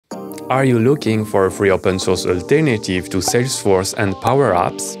Are you looking for a free open source alternative to Salesforce and Power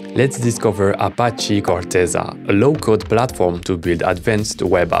Apps? Let's discover Apache Corteza, a low-code platform to build advanced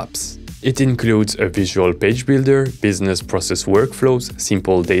web apps. It includes a visual page builder, business process workflows,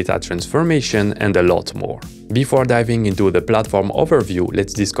 simple data transformation, and a lot more. Before diving into the platform overview,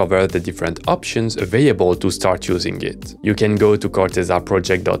 let's discover the different options available to start using it. You can go to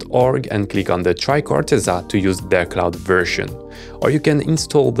cortezaproject.org and click on the Try Corteza to use their cloud version. Or you can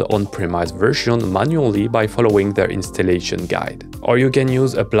install the on-premise version manually by following their installation guide. Or you can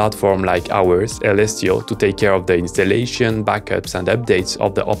use a platform like ours, Elestio, to take care of the installation, backups, and updates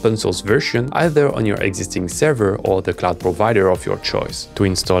of the open source version either on your existing server or the cloud provider of your choice. To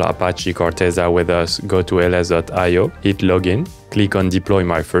install Apache Corteza with us, go to ls.io, hit login, click on Deploy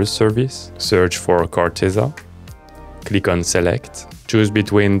my first service, search for Corteza, click on Select, choose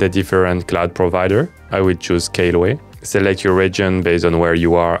between the different cloud provider. I will choose Scaleway. Select your region based on where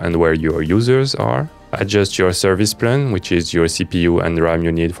you are and where your users are. Adjust your service plan, which is your CPU and RAM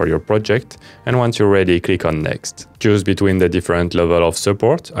you need for your project. And once you're ready, click on Next. Choose between the different level of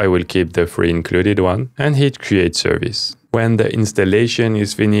support. I will keep the free included one and hit Create Service. When the installation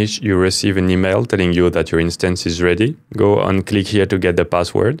is finished, you receive an email telling you that your instance is ready. Go and click here to get the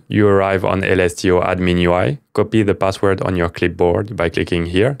password. You arrive on Elestio admin UI. Copy the password on your clipboard by clicking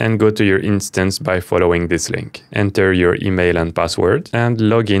here and go to your instance by following this link. Enter your email and password and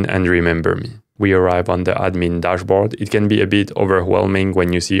log in and remember me. We arrive on the admin dashboard. It can be a bit overwhelming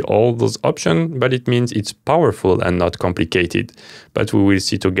when you see all those options, but it means it's powerful and not complicated. But we will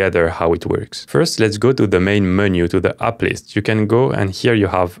see together how it works. First, let's go to the main menu, to the app list. You can go and here you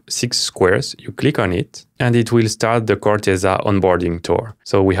have 6 squares. You click on it and it will start the Corteza onboarding tour.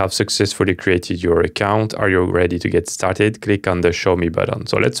 So we have successfully created your account. Are you ready to get started? Click on the Show Me button.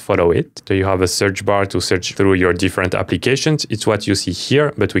 So let's follow it. So you have a search bar to search through your different applications. It's what you see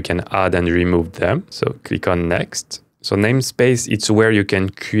here, but we can add and remove them. So click on Next. So namespace, it's where you can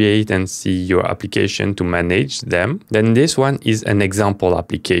create and see your application to manage them. Then this one is an example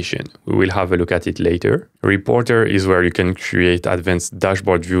application. We will have a look at it later. Reporter is where you can create advanced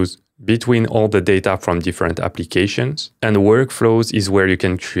dashboard views between all the data from different applications. And workflows is where you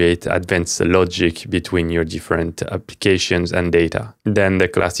can create advanced logic between your different applications and data. Then the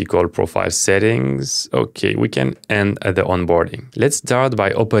classical profile settings. Okay, we can end at the onboarding. Let's start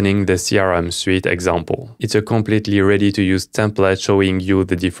by opening the CRM suite example. It's a completely ready-to-use template showing you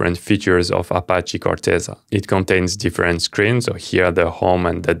the different features of Apache Corteza. It contains different screens. So here the home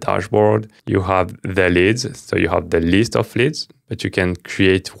and the dashboard. You have the leads. So you have the list of leads. But you can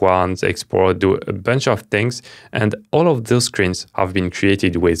create ones, export, do a bunch of things. And all of those screens have been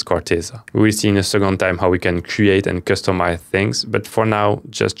created with Corteza. We will see in a second time how we can create and customize things. But for now,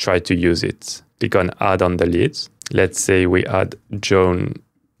 just try to use it. Click on Add on the leads. Let's say we add John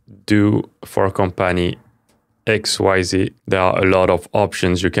Doe for company XYZ. There are a lot of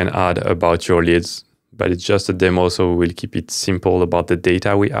options you can add about your leads. But it's just a demo, so we will keep it simple about the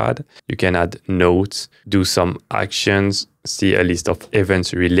data we add. You can add notes, do some actions, see a list of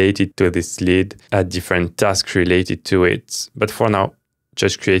events related to this lead, add different tasks related to it. But for now,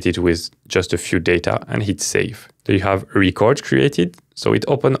 just create it with just a few data and hit save. So you have a record created, so it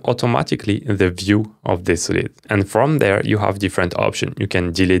opens automatically the view of this lead. And from there, you have different options. You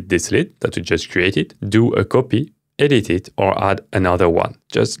can delete this lead that we just created, do a copy, edit it, or add another one.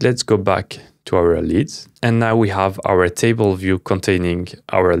 Just let's go back to our leads. And now we have our table view containing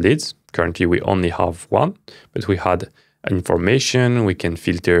our leads. Currently, we only have one, but we had information. We can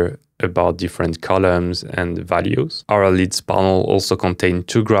filter about different columns and values. Our leads panel also contains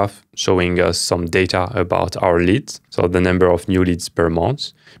 2 graphs showing us some data about our leads. So the number of new leads per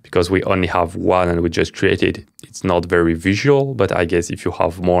month, because we only have one and we just created, it's not very visual, but I guess if you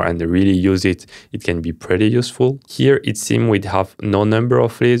have more and really use it, it can be pretty useful. Here it seems we have no number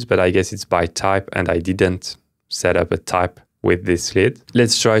of leads, but I guess it's by type and I didn't set up a type with this lead.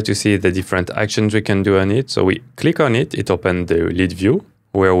 Let's try to see the different actions we can do on it. So we click on it, it opens the lead view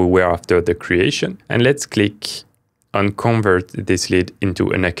where we were after the creation. And let's click on convert this lead into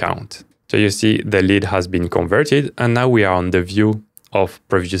an account. So you see the lead has been converted and now we are on the view of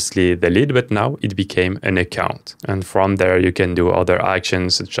previously the lead, but now it became an account. And from there, you can do other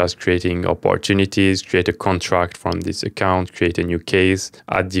actions such as creating opportunities, create a contract from this account, create a new case,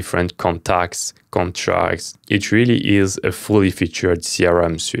 add different contacts, contracts. It really is a fully featured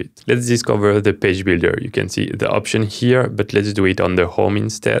CRM suite. Let's discover the page builder. You can see the option here, but let's do it on the home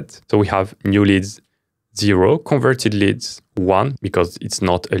instead. So we have new leads 0, converted leads 1, because it's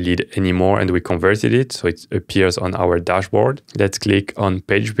not a lead anymore and we converted it, so it appears on our dashboard. Let's click on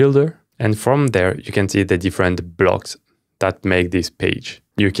Page Builder, and from there you can see the different blocks that make this page.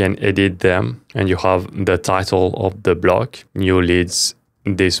 You can edit them and you have the title of the block, new leads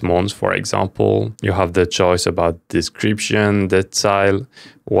this month, for example. You have the choice about description, the style,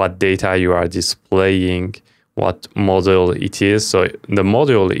 what data you are displaying, what module it is. So the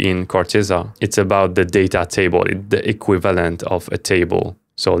module in Corteza, it's about the data table, it's the equivalent of a table.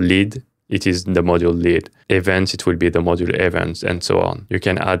 So lead, it is the module lead. Events, it will be the module events, and so on. You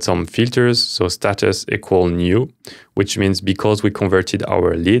can add some filters. So status equal new, which means because we converted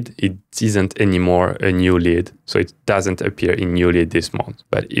our lead, it isn't anymore a new lead. So it doesn't appear in new lead this month.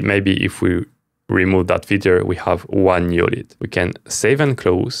 But maybe if we remove that filter, we have one new lead. We can save and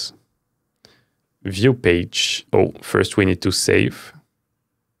close. View page. Oh, first we need to save.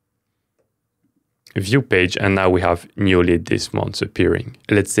 View page, and now we have new lead this month appearing.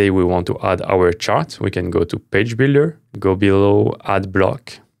 Let's say we want to add our chart. We can go to page builder, go below add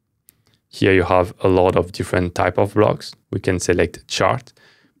block. Here you have a lot of different type of blocks. We can select chart,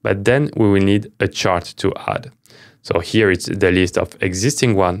 but then we will need a chart to add. So here it's the list of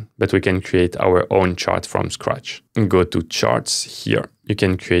existing one, but we can create our own chart from scratch. Go to charts here. You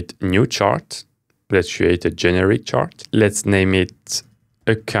can create new chart. Let's create a generic chart. Let's name it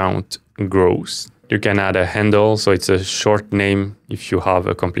account growth. You can add a handle, so it's a short name if you have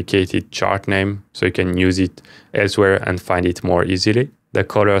a complicated chart name, so you can use it elsewhere and find it more easily. The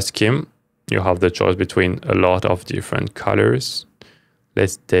color scheme, you have the choice between a lot of different colors.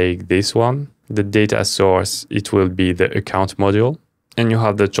 Let's take this one. The data source, it will be the account module, and you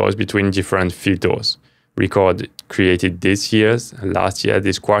have the choice between different filters. Record created this year, last year,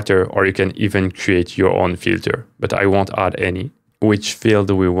 this quarter, or you can even create your own filter, but I won't add any. Which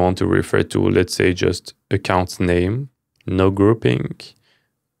field we want to refer to, let's say just account name, no grouping.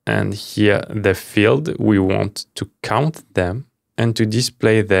 And here the field, we want to count them and to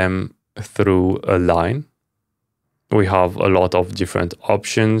display them through a line. We have a lot of different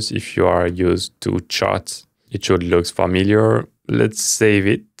options. If you are used to charts, it should look familiar. Let's save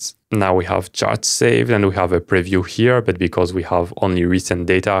it. Now we have charts saved and we have a preview here, but because we have only recent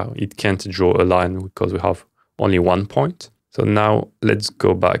data, it can't draw a line because we have only one point. So now let's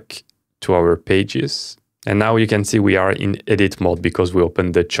go back to our pages. And now you can see we are in edit mode because we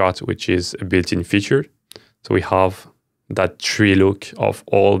opened the chart, which is a built-in feature. So we have that tree look of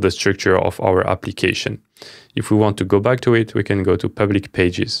all the structure of our application. If we want to go back to it, we can go to public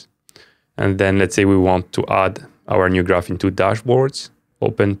pages. And then let's say we want to add our new graph into dashboards,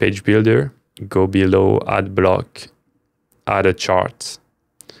 open page builder, go below add block, add a chart.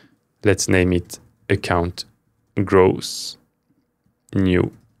 Let's name it account growth.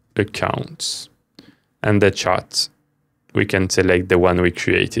 New accounts, and the chart, we can select the one we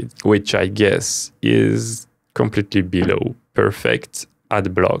created, which I guess is completely below. Perfect.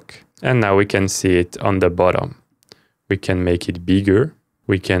 Add block, and now we can see it on the bottom. We can make it bigger.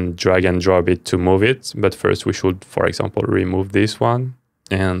 We can drag and drop it to move it, but first we should, for example, remove this one,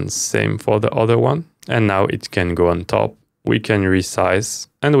 and same for the other one. And now it can go on top. We can resize,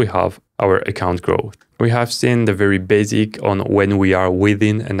 and we have our account growth. We have seen the very basic on when we are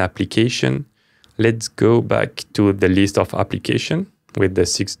within an application. Let's go back to the list of application with the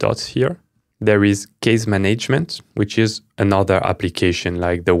 6 dots here. There is case management, which is another application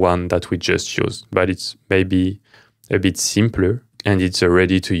like the one that we just used, but it's maybe a bit simpler and it's a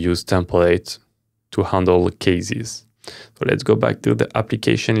ready-to-use template to handle cases. So let's go back to the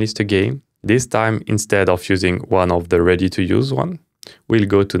application list again. This time, instead of using one of the ready-to-use one, we'll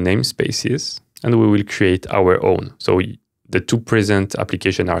go to namespaces and we will create our own. So the two present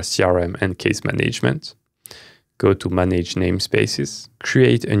applications are CRM and case management. Go to manage namespaces,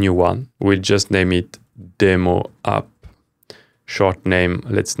 create a new one. We'll just name it demo app. Short name,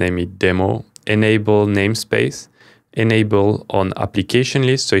 let's name it demo. Enable namespace, enable on application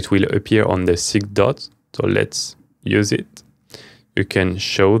list. So it will appear on the 6 dots. So let's use it. You can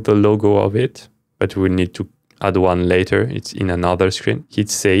show the logo of it, but we'll need to add one later. It's in another screen. Hit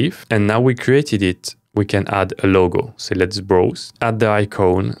save. And now we created it. We can add a logo. So let's browse, add the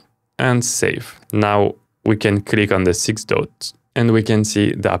icon and save. Now we can click on the 6 dots and we can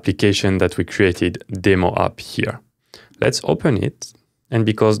see the application that we created, demo app here. Let's open it. And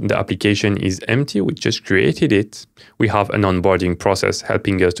because the application is empty, we just created it, we have an onboarding process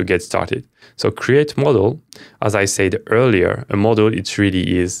helping us to get started. So create model, as I said earlier, a model, it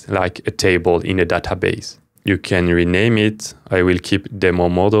really is like a table in a database. You can rename it. I will keep demo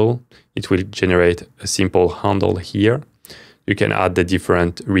model. It will generate a simple handle here. You can add the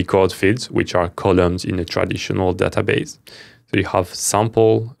different record fields, which are columns in a traditional database. So you have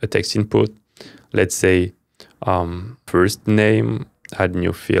sample, a text input, let's say first name, add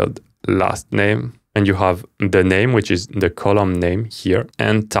new field, last name, And you have the name, which is the column name here,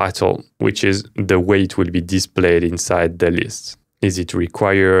 and title, which is the way it will be displayed inside the list. Is it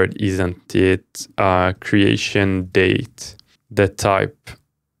required? Isn't it? Creation date. The type,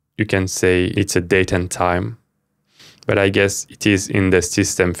 you can say it's a date and time. But I guess it is in the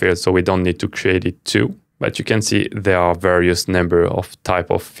system field, so we don't need to create it too. But you can see there are various number of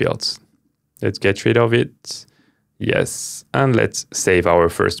type of fields. Let's get rid of it. Yes, and let's save our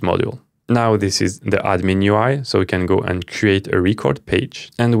first module. Now this is the admin UI, so we can go and create a record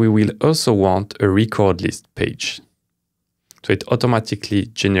page. And we will also want a record list page. So it automatically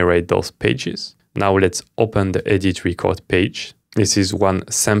generates those pages. Now let's open the edit record page. This is one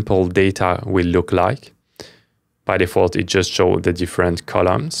sample data will look like. By default, it just shows the different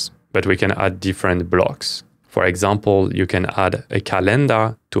columns, but we can add different blocks. For example, you can add a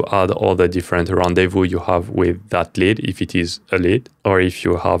calendar to add all the different rendezvous you have with that lead, if it is a lead. Or if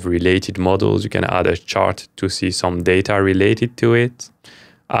you have related models, you can add a chart to see some data related to it.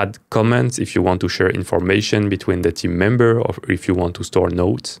 Add comments if you want to share information between the team member or if you want to store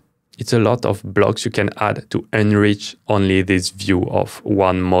notes. It's a lot of blocks you can add to enrich only this view of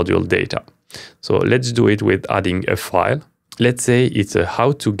one module data. So let's do it with adding a file. Let's say it's a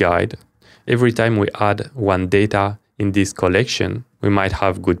how-to guide. Every time we add one data in this collection, we might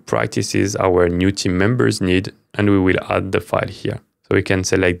have good practices our new team members need, and we will add the file here. So we can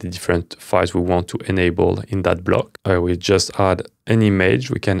select the different files we want to enable in that block. We just add an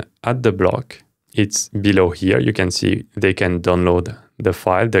image. We can add the block. It's below here. You can see they can download the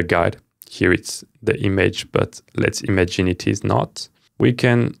file, the guide. Here it's the image, but let's imagine it is not. We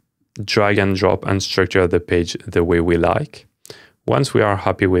can drag and drop and structure the page the way we like. Once we are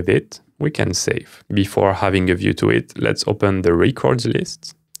happy with it, we can save. Before having a view to it, let's open the records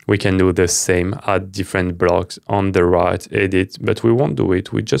list. We can do the same, add different blocks on the right, edit, but we won't do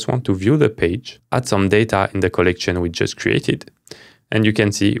it. We just want to view the page, add some data in the collection we just created. And you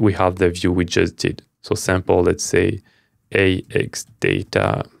can see we have the view we just did. So sample, let's say AX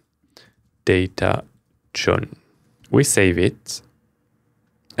data John. We save it.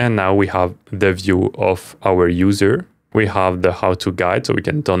 And now we have the view of our user. We have the how-to guide, so we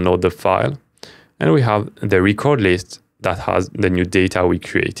can download the file. And we have the record list that has the new data we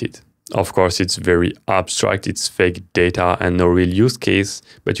created. Of course, it's very abstract, it's fake data and no real use case,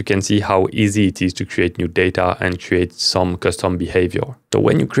 but you can see how easy it is to create new data and create some custom behavior. So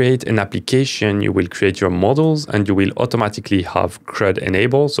when you create an application, you will create your models and you will automatically have CRUD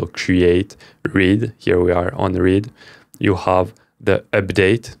enabled, so create, read, here we are on read. You have the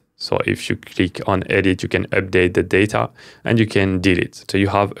update. So if you click on edit, you can update the data and you can delete. So you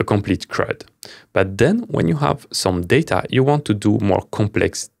have a complete CRUD. But then when you have some data, you want to do more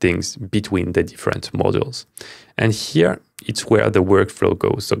complex things between the different modules. And here it's where the workflow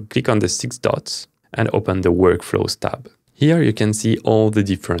goes. So click on the 6 dots and open the workflows tab. Here you can see all the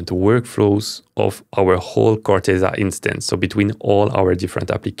different workflows of our whole Corteza instance. So between all our different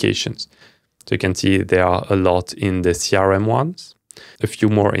applications. So you can see there are a lot in the CRM ones. A few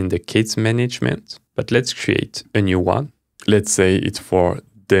more in the case management, but let's create a new one. Let's say it's for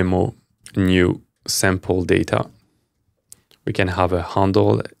demo new sample data. We can have a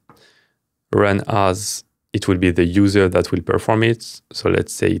handle run as it will be the user that will perform it. So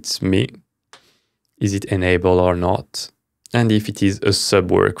let's say it's me. Is it enabled or not? And if it is a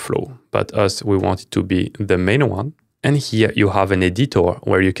sub workflow, but us, we want it to be the main one. And here you have an editor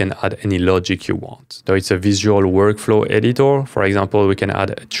where you can add any logic you want. So it's a visual workflow editor. For example, we can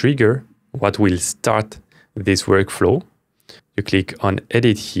add a trigger, what will start this workflow. You click on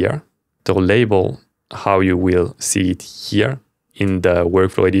edit here to label how you will see it here in the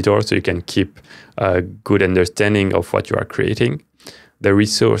workflow editor so you can keep a good understanding of what you are creating. The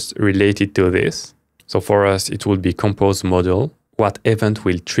resource related to this. So for us, it will be compose model. What event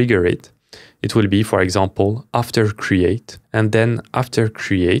will trigger it? It will be, for example, after create. And then after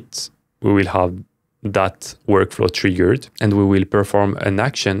create, we will have that workflow triggered and we will perform an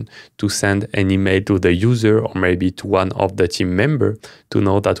action to send an email to the user or maybe to one of the team member to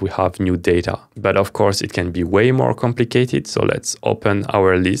know that we have new data. But of course, it can be way more complicated. So let's open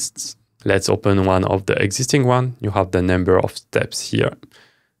our lists. Let's open one of the existing one. You have the number of steps here.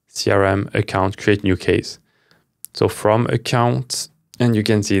 CRM, account, create new case. So from account, and you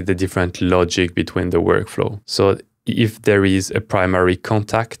can see the different logic between the workflow. So if there is a primary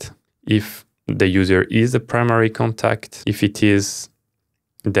contact, if the user is a primary contact, if it is,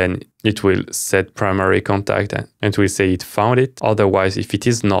 then it will set primary contact and it will say it found it. Otherwise, if it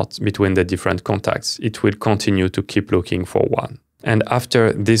is not between the different contacts, it will continue to keep looking for one. And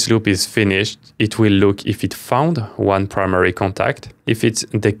after this loop is finished, it will look if it found one primary contact. If it's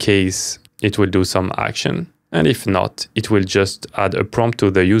the case, it will do some action. And if not, it will just add a prompt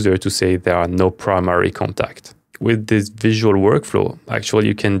to the user to say there are no primary contact. With this visual workflow, actually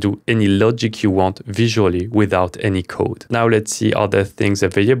you can do any logic you want visually without any code. Now let's see other things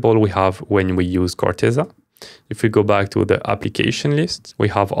available we have when we use Corteza. If we go back to the application list, we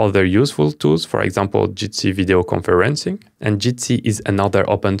have other useful tools, for example, Jitsi video conferencing. And Jitsi is another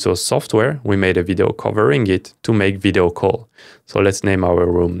open source software. We made a video covering it to make video call. So let's name our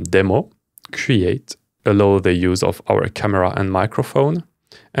room demo, create, allow the use of our camera and microphone,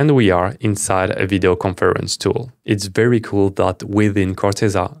 and we are inside a video conference tool. It's very cool that within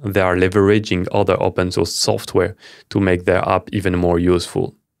Corteza, they are leveraging other open source software to make their app even more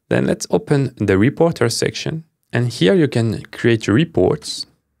useful. Then let's open the reporter section. And here you can create reports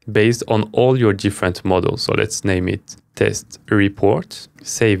based on all your different models. So let's name it test report,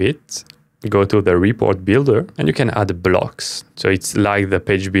 save it, go to the report builder, and you can add blocks. So it's like the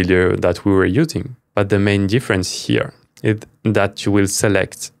page builder that we were using. But the main difference here is that you will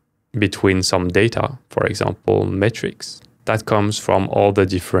select between some data, for example, metrics, that comes from all the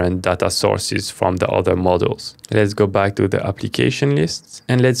different data sources from the other models. Let's go back to the application list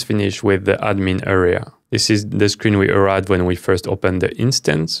and let's finish with the admin area. This is the screen we arrived when we first opened the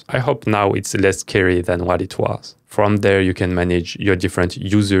instance. I hope now it's less scary than what it was. From there, you can manage your different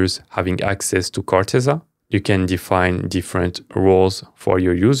users having access to Corteza. You can define different roles for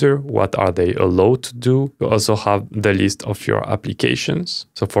your user. What are they allowed to do? You also have the list of your applications.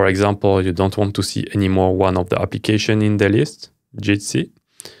 So for example, you don't want to see anymore one of the application in the list, Jitsi,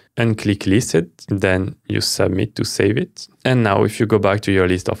 and click listed. Then you submit to save it. And now if you go back to your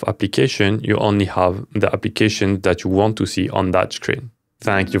list of application, you only have the application that you want to see on that screen.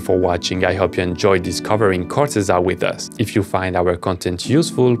 Thank you for watching. I hope you enjoyed discovering Corteza with us. If you find our content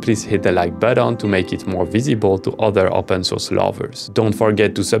useful, please hit the like button to make it more visible to other open source lovers. Don't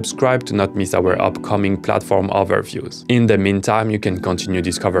forget to subscribe to not miss our upcoming platform overviews. In the meantime, you can continue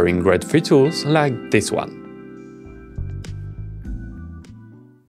discovering great free tools like this one.